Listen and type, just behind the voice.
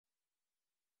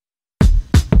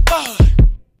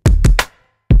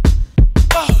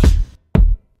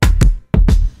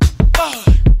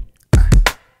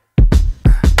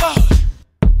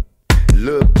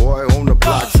Little boy on the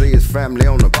block, say his family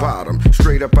on the bottom.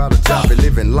 Straight up out of job and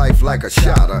living life like a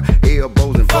shotter.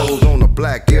 Elbows and foes on the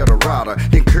black Eldorado.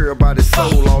 Didn't care about his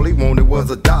soul, all he wanted was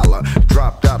a dollar.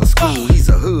 Dropped out of school, he's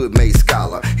a hood-made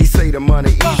scholar. He say the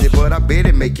money easy, but I bet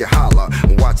it make you holler.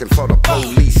 Watching for the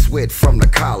police, sweat from the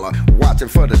collar. Watching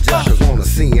for the jackers, wanna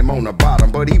see him on the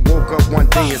bottom. But he woke up one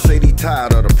day and said he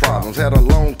tired of the problems. Had a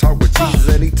long talk with Jesus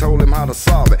and he told him how to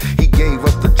solve it. He gave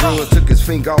up the drugs, took his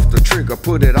finger off the trigger,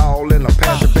 put it all in a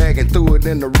plastic bag and threw it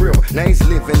in the river. Now he's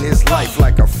living his life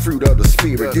like a fruit of the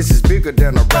spirit. This is bigger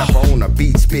than a rapper on a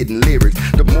beat spitting lyrics.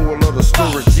 The moral of the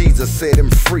story, Jesus set him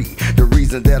free. The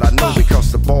reason that I know,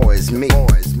 because the boy is me. The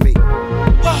boy is me. The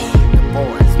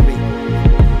boy is me.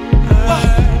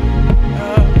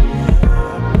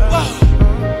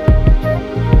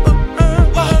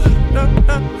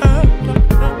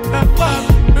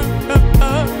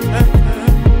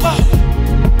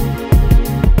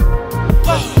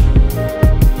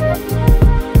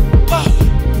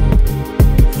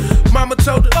 Mama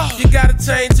told her, you gotta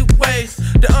change your ways.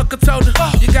 The uncle told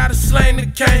her, you gotta slang the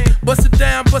cane. Bust it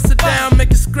down,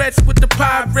 make it scratch with the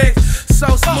Pyrex.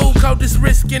 So smooth, code this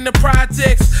risk in the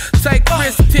projects. Take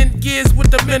risk, 10 gears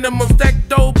with the minimum. Stack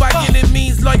dough by any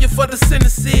means, lawyer for the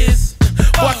sentences.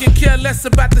 Boy can care less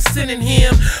about the sin in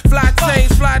him. Fly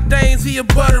chains, fly dames, he a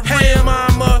butter rim.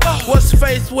 Mama was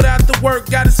faced without the work.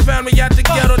 Got his family out the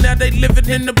ghetto, now they living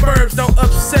in the burbs. Don't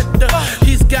upset her,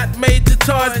 he's got major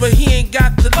toys, but he ain't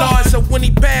got the laws. So when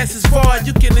he passes far,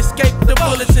 you can escape the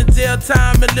bullets in jail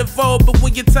time and live old. But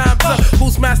when your time's up,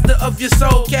 who's master of your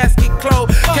soul? Casket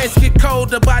closed, case get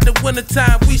colder by the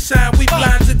wintertime. We shine, we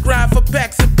blind to grind for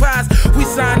packs and pies. We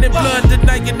sign in blood,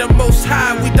 denying the most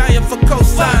high. We dying for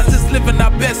cosigns, just living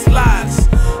our best lives.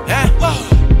 Yeah.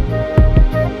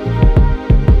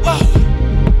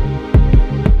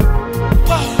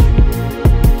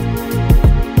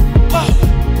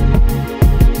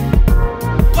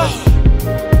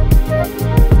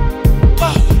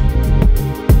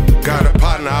 Got a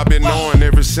partner I've been knowing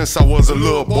ever since I was a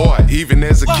little boy. Even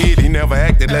as a kid, he never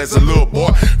acted as a little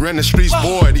boy. Ran the streets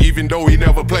bored, even though he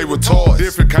never played with toys.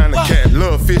 Different kind of cat,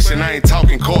 love fishing, I ain't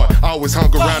talking court. Always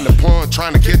hung around the pond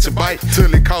trying to catch a bite, till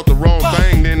he caught the wrong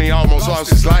thing, then he almost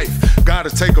lost his life. Gotta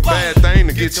take a bad thing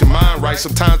to get your mind right.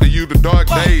 Sometimes they use the dark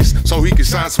days so he can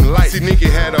shine some light. See, Nicky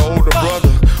had an older brother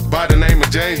by the name of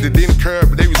James that didn't care,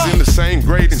 but they was in the same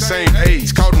grade and same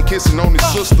age. Caught him kissing on his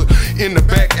sister in the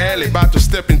back alley, about to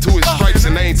step into his stripes,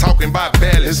 and they ain't talking about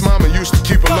balance. His mama used to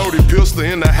keep a loaded pistol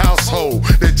in the household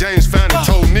that James found and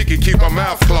told Nicky keep her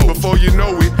mouth closed. Before you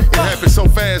know it, it happened so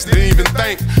fast, didn't even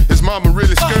think. His mama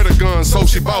really scared of guns, so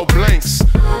she bought blanks.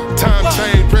 Time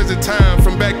changed, present time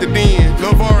from back to then.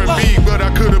 Love R&B, but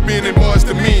I could have been in Boys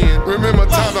to Men. Remember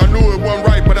times I knew it wasn't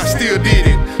right, but I still did it.